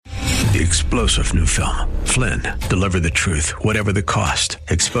The explosive new film, Flynn, deliver the truth, whatever the cost,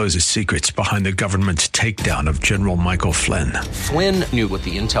 exposes secrets behind the government's takedown of General Michael Flynn. Flynn knew what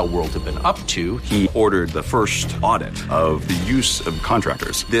the intel world had been up to. He ordered the first audit of the use of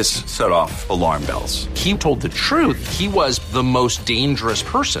contractors. This set off alarm bells. He told the truth. He was the most dangerous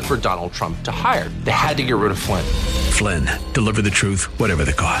person for Donald Trump to hire. They had to get rid of Flynn. Flynn, deliver the truth, whatever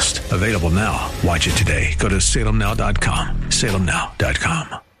the cost. Available now. Watch it today. Go to salemnow.com.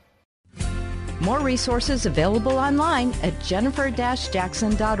 salemnow.com. More resources available online at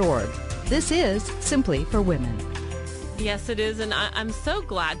jennifer-jackson.org. This is Simply for Women. Yes, it is, and I'm so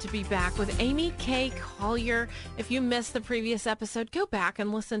glad to be back with Amy K. Collier. If you missed the previous episode, go back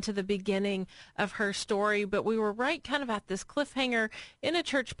and listen to the beginning of her story, but we were right kind of at this cliffhanger in a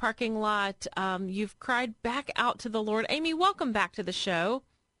church parking lot. You've cried back out to the Lord. Amy, welcome back to the show.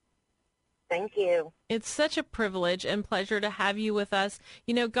 Thank you. It's such a privilege and pleasure to have you with us.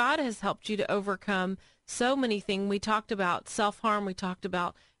 You know, God has helped you to overcome so many things. We talked about self-harm. We talked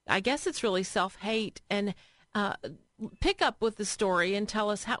about, I guess it's really self-hate. And pick up with the story and tell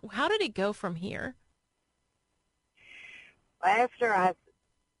us, how did it go from here?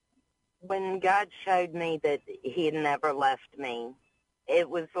 When God showed me that he had never left me, it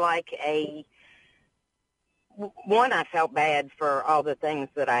was like I felt bad for all the things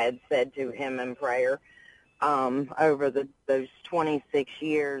that I had said to him in prayer over those 26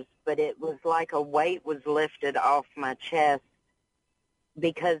 years, but it was like a weight was lifted off my chest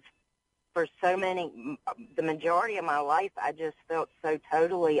because for the majority of my life, I just felt so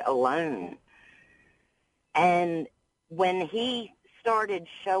totally alone. And when he started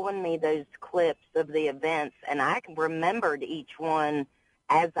showing me those clips of the events, and I remembered each one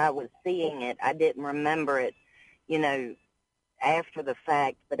as I was seeing it, I didn't remember it, after the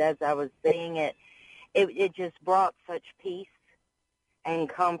fact, but as I was seeing it, it just brought such peace and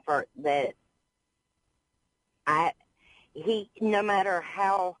comfort that no matter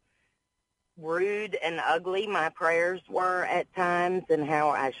how rude and ugly my prayers were at times and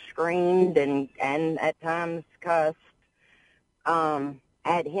how I screamed and at times cussed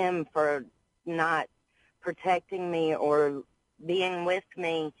at him for not protecting me or being with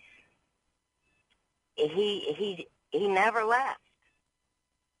me, he never left.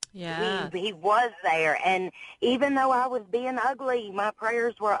 Yeah. He was there, and even though I was being ugly, my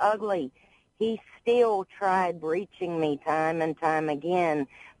prayers were ugly, he still tried reaching me time and time again.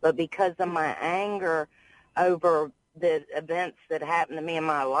 But because of my anger over the events that happened to me in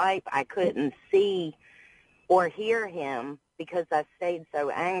my life, I couldn't see or hear him because I stayed so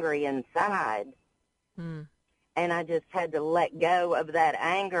angry inside. And I just had to let go of that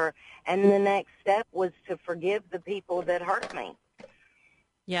anger. And the next step was to forgive the people that hurt me.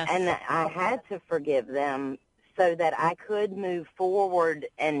 Yes. And I had to forgive them so that I could move forward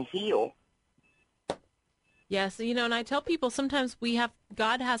and heal. Yes, and I tell people sometimes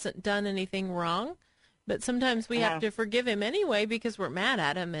God hasn't done anything wrong, but sometimes we have to forgive him anyway because we're mad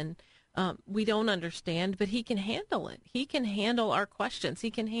at him and we don't understand, but he can handle it. He can handle our questions.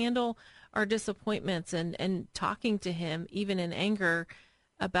 He can handle our disappointments, and talking to him, even in anger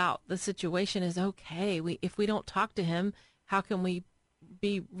about the situation, is okay. If we don't talk to him, how can we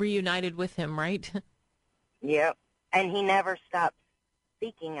be reunited with him, right? Yep. And he never stops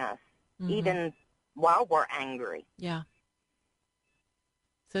seeking us, even while we're angry. Yeah.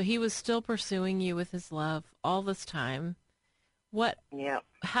 So he was still pursuing you with his love all this time.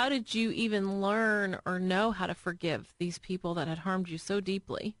 How did you even learn or know how to forgive these people that had harmed you so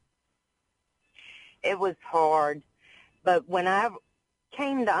deeply? It was hard, but when I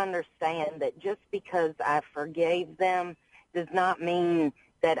came to understand that just because I forgave them does not mean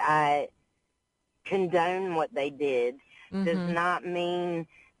that I condone what they did, does not mean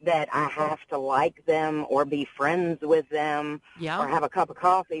that I have to like them or be friends with them or have a cup of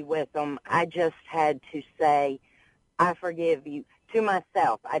coffee with them. I just had to say, I forgive you, to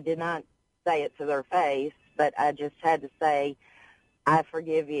myself. I did not say it to their face, but I just had to say, I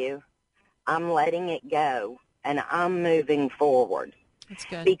forgive you. I'm letting it go, and I'm moving forward. That's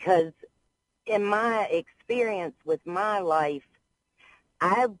good. Because in my experience with my life,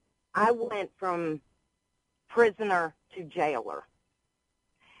 I went from prisoner to jailer.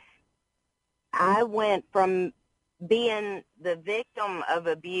 I went from being the victim of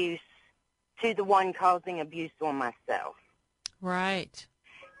abuse to the one causing abuse on myself. Right.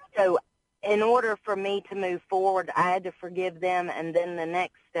 So in order for me to move forward, I had to forgive them, and then the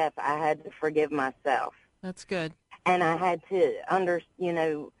next step, I had to forgive myself. That's good. And I had to,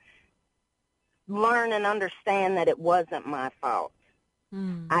 learn and understand that it wasn't my fault.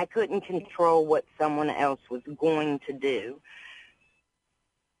 I couldn't control what someone else was going to do.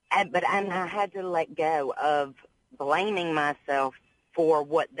 And I had to let go of blaming myself for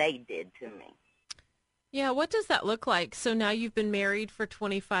what they did to me. Yeah, what does that look like? So now you've been married for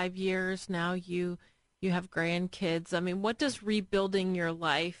 25 years. Now you have grandkids. I mean, what does rebuilding your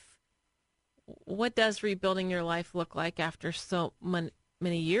life look like after so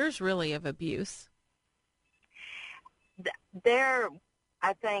many years, really, of abuse?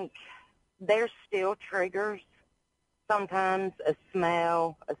 I think there's still triggers. Sometimes a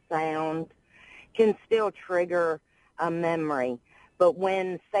smell, a sound can still trigger a memory. But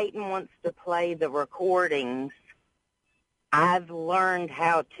when Satan wants to play the recordings, I've learned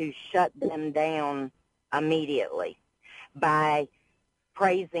how to shut them down immediately by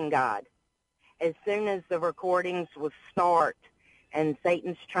praising God. As soon as the recordings will start and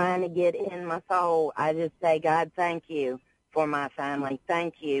Satan's trying to get in my soul, I just say, God, thank you for my family.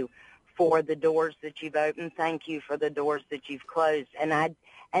 Thank you for the doors that you've opened. Thank you for the doors that you've closed. And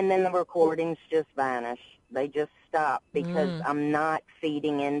then the recordings just vanish. They just stop because I'm not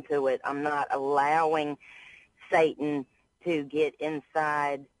feeding into it. I'm not allowing Satan to get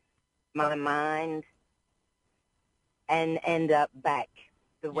inside my mind and end up back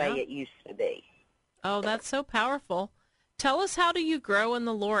the way it used to be. Oh, that's so powerful. Tell us, how do you grow in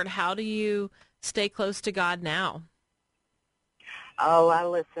the Lord? How do you stay close to God now? Oh, I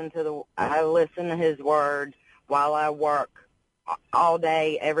listen to his word while I work all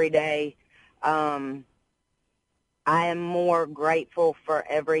day, every day. I am more grateful for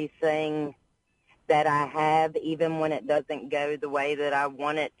everything that I have, even when it doesn't go the way that I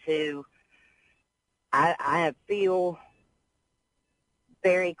want it to. I feel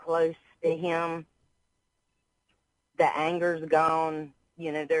very close to him. The anger's gone.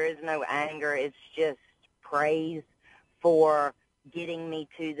 You know, there is no anger. It's just praise for getting me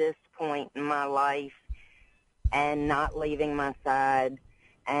to this point in my life and not leaving my side.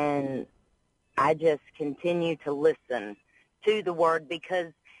 And I just continue to listen to the word,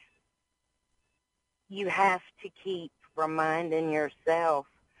 because you have to keep reminding yourself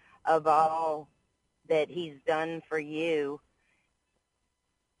of all that he's done for you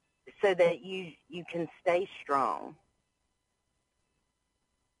so that you can stay strong.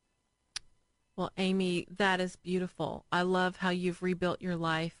 Well, Amy, that is beautiful. I love how you've rebuilt your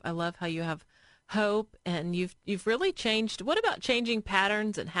life. I love how you have hope, and you've really changed. What about changing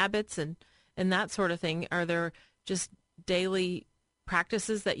patterns and habits and that sort of thing? Are there just daily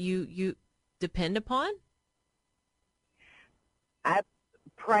practices that you depend upon? I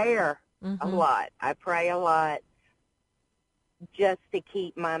pray a lot. I pray a lot just to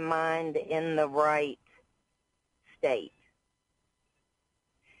keep my mind in the right state.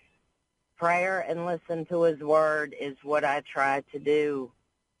 Prayer and listen to his word is what I try to do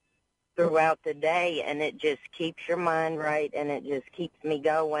throughout the day, and it just keeps your mind right, and it just keeps me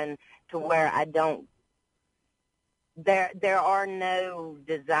going to where I don't, there are no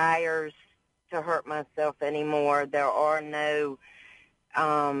desires to hurt myself anymore. There are no,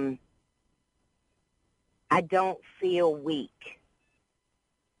 I don't feel weak.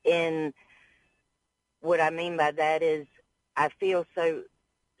 And what I mean by that is I feel so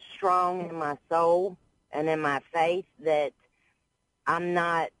strong in my soul and in my faith that I'm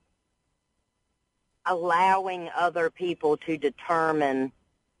not allowing other people to determine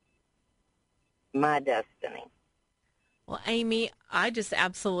my destiny. Well, Amy, I just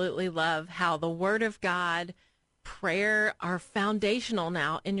absolutely love how the Word of God, prayer are foundational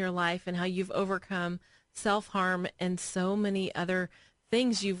now in your life, and how you've overcome self-harm and so many other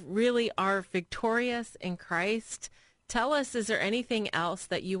things. You really are victorious in Christ. Tell us, is there anything else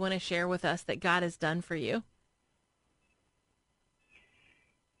that you want to share with us that God has done for you?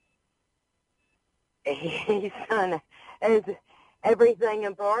 He's done everything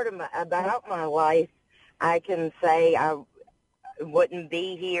about my life. I can say I wouldn't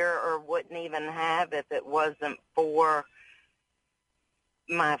be here or wouldn't even have if it wasn't for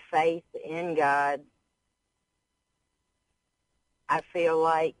my faith in God. I feel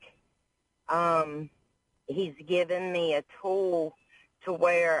like he's given me a tool to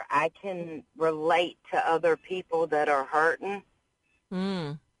where I can relate to other people that are hurting.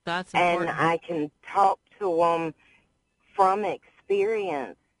 That's important. And I can talk to them from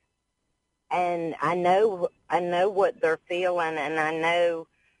experience. And I know what they're feeling, and I know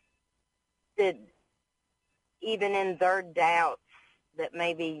that even in their doubts, that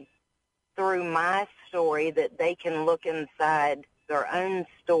maybe through my story, that they can look inside their own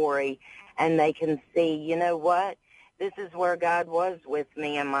story and they can see, you know what, this is where God was with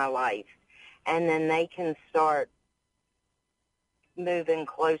me in my life. And then they can start moving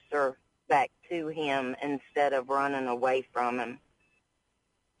closer back to him instead of running away from him.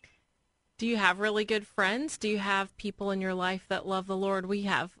 Do you have really good friends? Do you have people in your life that love the Lord? We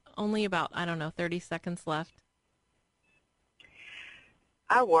have only about, 30 seconds left.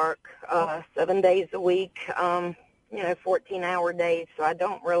 I work 7 days a week, 14-hour days, so I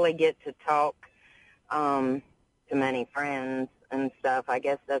don't really get to talk to many friends and stuff. I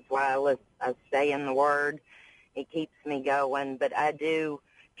guess that's why I stay in the Word. It keeps me going, but I do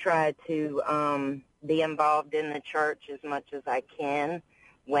try to be involved in the church as much as I can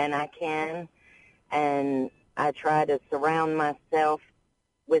when I can, and I try to surround myself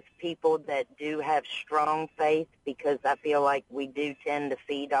with people that do have strong faith, because I feel like we do tend to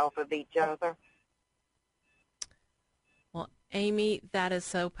feed off of each other. Well, Amy, that is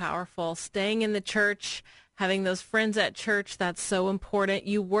so powerful. Staying in the church, having those friends at church, that's so important.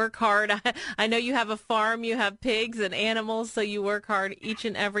 You work hard. I know you have a farm, you have pigs and animals, so you work hard each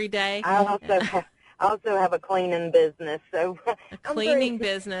and every day. I also have a cleaning business. So a cleaning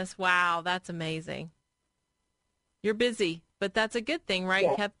business. Wow, that's amazing. You're busy, but that's a good thing, right?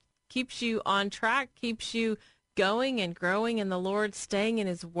 Yeah. Keeps you on track, keeps you going and growing in the Lord, staying in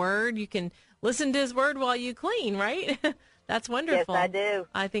His Word. You can listen to His Word while you clean, right? That's wonderful. Yes, I do.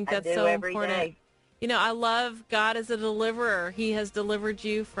 I think that's so important. Day. You know, I love God as a deliverer. He has delivered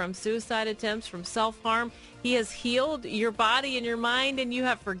you from suicide attempts, from self-harm. He has healed your body and your mind, and you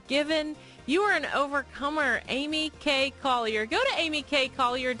have forgiven. You are an overcomer. Amy K. Collier. Go to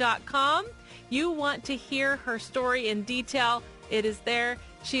amykcollier.com. You want to hear her story in detail. It is there.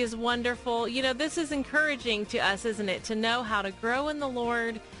 She is wonderful. You know, this is encouraging to us, isn't it? To know how to grow in the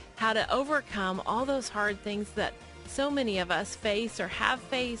Lord, how to overcome all those hard things that so many of us face or have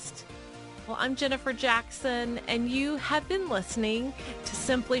faced. Well, I'm Jennifer Jackson, and you have been listening to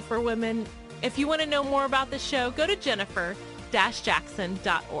Simply for Women. If you want to know more about the show, go to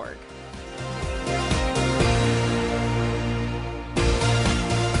jennifer-jackson.org.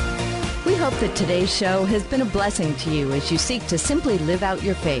 We hope that today's show has been a blessing to you as you seek to simply live out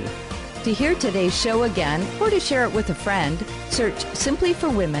your faith. To hear today's show again or to share it with a friend, search Simply for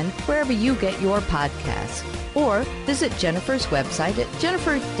Women wherever you get your podcasts. Or visit Jennifer's website at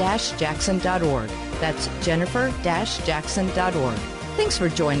jennifer-jackson.org. That's jennifer-jackson.org. Thanks for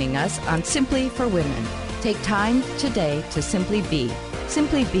joining us on Simply for Women. Take time today to simply be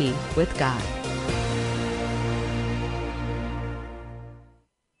with God.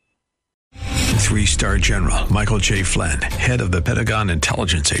 Three-star General Michael J. Flynn, head of the Pentagon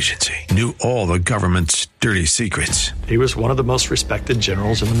Intelligence Agency, knew all the government's dirty secrets. He was one of the most respected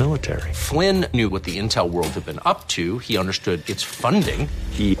generals in the military. Flynn knew what the intel world had been up to. He understood its funding.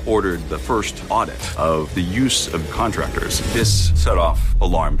 He ordered the first audit of the use of contractors. This set off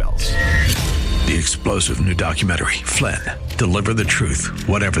alarm bells. The explosive new documentary, Flynn, Deliver the Truth,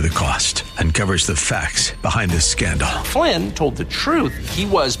 Whatever the Cost, uncovers the facts behind this scandal. Flynn told the truth. He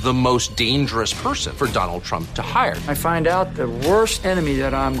was the most dangerous person for Donald Trump to hire. I find out the worst enemy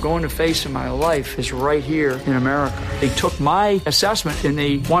that I'm going to face in my life is right here in America. They took my assessment and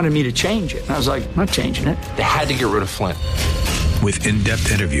they wanted me to change it. And I was like, I'm not changing it. They had to get rid of Flynn. With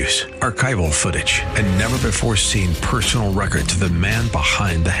in-depth interviews, archival footage, and never-before-seen personal records of the man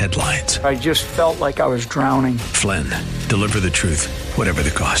behind the headlines. I just felt like I was drowning. Flynn, Deliver the Truth, Whatever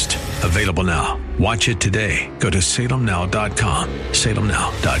the Cost. Available now. Watch it today. Go to salemnow.com.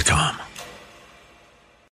 salemnow.com.